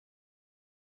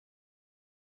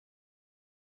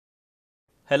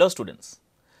Hello students,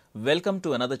 welcome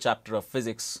to another chapter of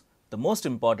physics, the most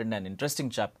important and interesting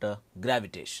chapter,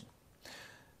 gravitation.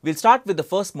 We'll start with the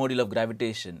first module of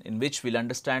gravitation, in which we'll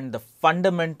understand the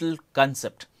fundamental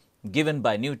concept given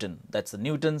by Newton, that's the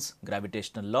Newton's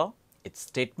gravitational law, its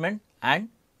statement and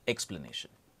explanation.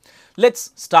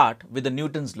 Let's start with the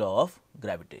Newton's law of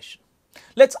gravitation.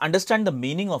 Let's understand the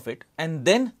meaning of it and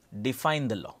then define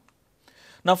the law.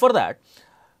 Now for that,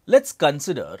 let's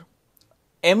consider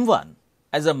m1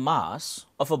 as a mass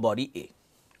of a body A,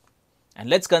 and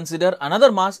let's consider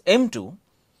another mass m2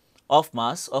 of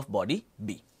mass of body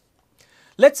B.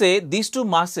 Let's say these two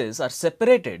masses are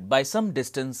separated by some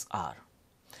distance r.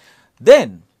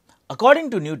 Then,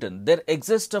 according to Newton, there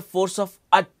exists a force of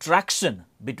attraction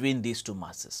between these two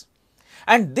masses,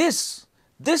 and this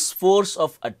force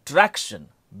of attraction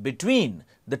between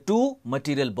the two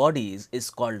material bodies is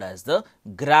called as the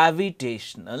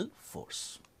gravitational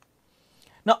force.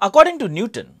 Now, according to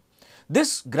Newton,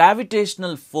 this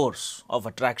gravitational force of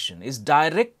attraction is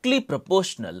directly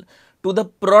proportional to the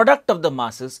product of the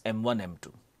masses m1,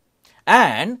 m2.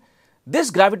 And this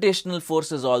gravitational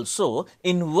force is also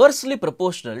inversely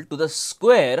proportional to the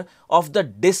square of the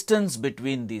distance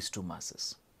between these two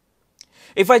masses.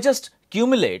 If I just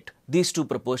cumulate these two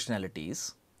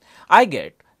proportionalities, I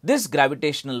get this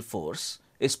gravitational force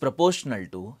is proportional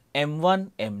to m1,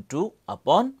 m2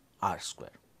 upon r square.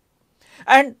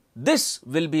 And this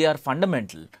will be our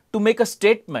fundamental to make a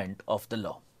statement of the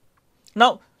law.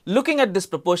 Now, looking at this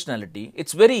proportionality,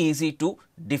 it's very easy to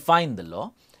define the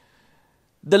law.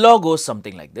 The law goes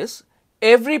something like this.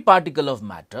 Every particle of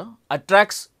matter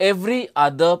attracts every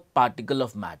other particle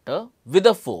of matter with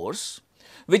a force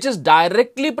which is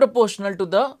directly proportional to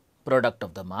the product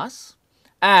of the mass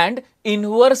and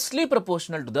inversely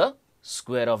proportional to the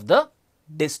square of the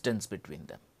distance between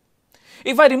them.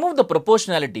 If I remove the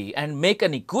proportionality and make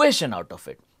an equation out of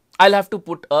it, I'll have to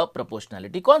put a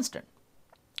proportionality constant.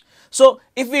 So,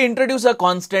 if we introduce a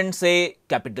constant, say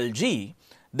capital G,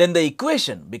 then the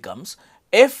equation becomes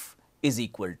F is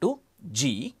equal to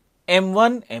G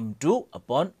m1 m2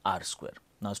 upon r square.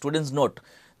 Now, students note,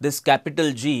 this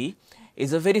capital G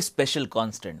is a very special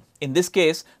constant. In this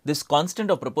case, this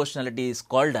constant of proportionality is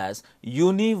called as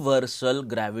universal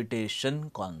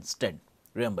gravitation constant.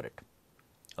 Remember it.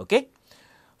 Okay?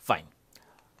 Fine.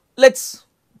 Let's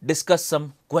discuss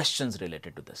some questions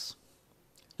related to this.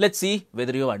 Let's see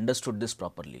whether you have understood this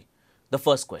properly. The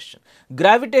first question.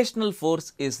 Gravitational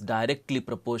force is directly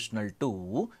proportional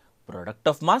to product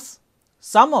of mass,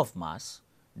 sum of mass,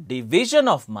 division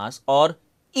of mass or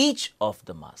each of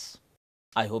the mass.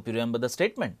 I hope you remember the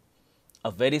statement.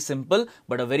 A very simple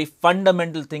but a very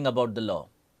fundamental thing about the law.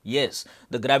 Yes,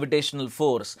 the gravitational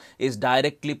force is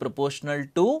directly proportional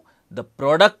to the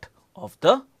product of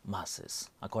the masses.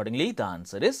 Accordingly, the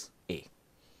answer is A.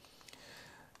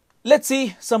 Let's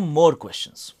see some more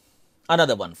questions.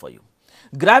 Another one for you.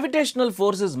 Gravitational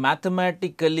force is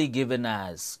mathematically given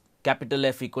as capital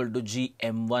F equal to G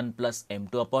m1 plus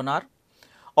m2 upon r,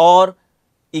 or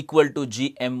equal to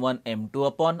G m1 m2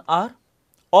 upon r,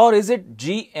 or is it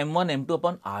G m1 m2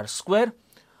 upon r square,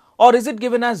 or is it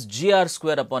given as gr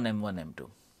square upon m1 m2?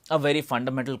 A very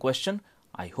fundamental question.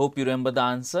 I hope you remember the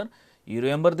answer. You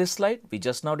remember this slide? We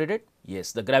just now did it.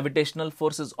 Yes, the gravitational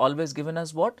force is always given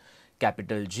as what?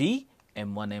 Capital G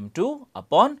m1 m2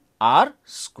 upon r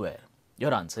square.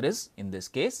 Your answer is, in this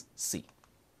case, C.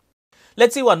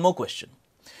 Let's see one more question.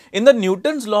 In the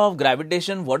Newton's law of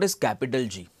gravitation, what is capital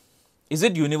G? Is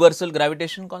it universal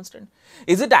gravitation constant?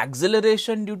 Is it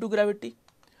acceleration due to gravity?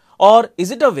 Or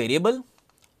is it a variable?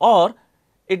 Or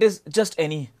it is just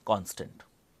any constant?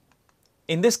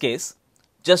 In this case,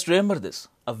 just remember this,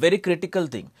 a very critical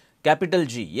thing, capital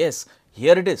G. Yes,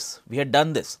 here it is. We had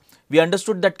done this. We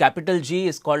understood that capital G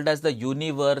is called as the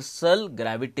universal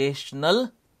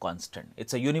gravitational constant.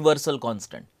 It's a universal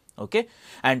constant. Okay.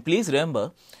 And please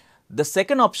remember, the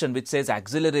second option which says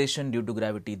acceleration due to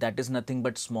gravity, that is nothing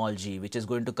but small g, which is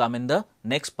going to come in the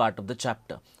next part of the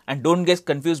chapter. And don't get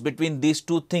confused between these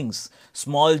two things,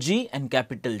 small g and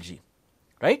capital G.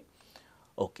 Right?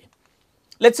 Okay.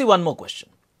 Let's see one more question.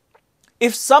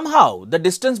 If somehow the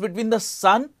distance between the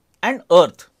sun and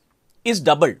earth is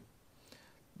doubled,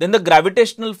 then the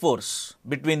gravitational force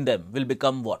between them will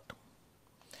become what?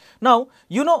 Now,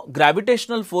 you know,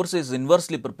 gravitational force is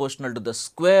inversely proportional to the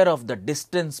square of the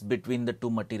distance between the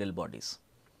two material bodies.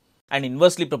 And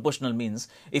inversely proportional means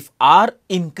if R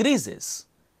increases,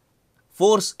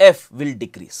 force F will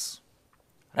decrease.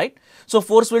 Right? So,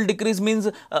 force will decrease means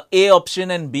A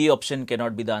option and B option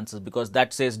cannot be the answers, because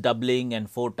that says doubling and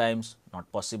 4 times,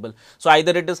 not possible. So,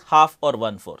 either it is half or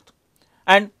 1/4.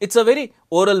 And it's a very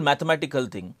oral mathematical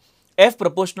thing. F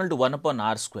proportional to 1 upon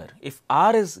r square. If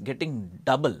r is getting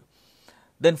double,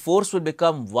 then force will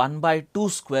become 1 by 2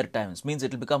 square times, means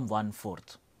it will become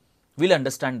 1/4. We will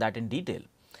understand that in detail.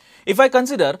 If I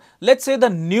consider, let us say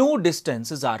the new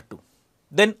distance is r2,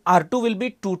 then r2 will be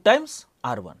 2 times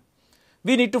r1.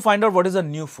 We need to find out what is the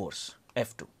new force,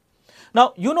 F2. Now,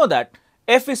 you know that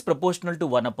F is proportional to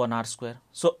 1 upon r square.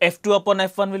 So, F2 upon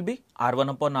F1 will be r1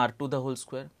 upon r2 the whole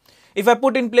square. If I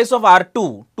put in place of r2,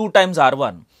 2 times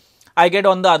r1, I get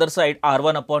on the other side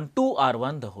r1 upon 2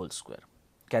 r1 the whole square.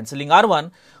 Cancelling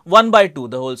r1, 1 by 2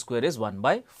 the whole square is 1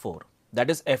 by 4. That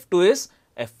is F2 is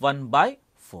F1 by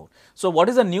 4. So, what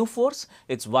is the new force?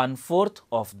 It is 1/4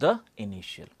 of the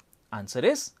initial. Answer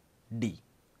is D.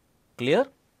 Clear?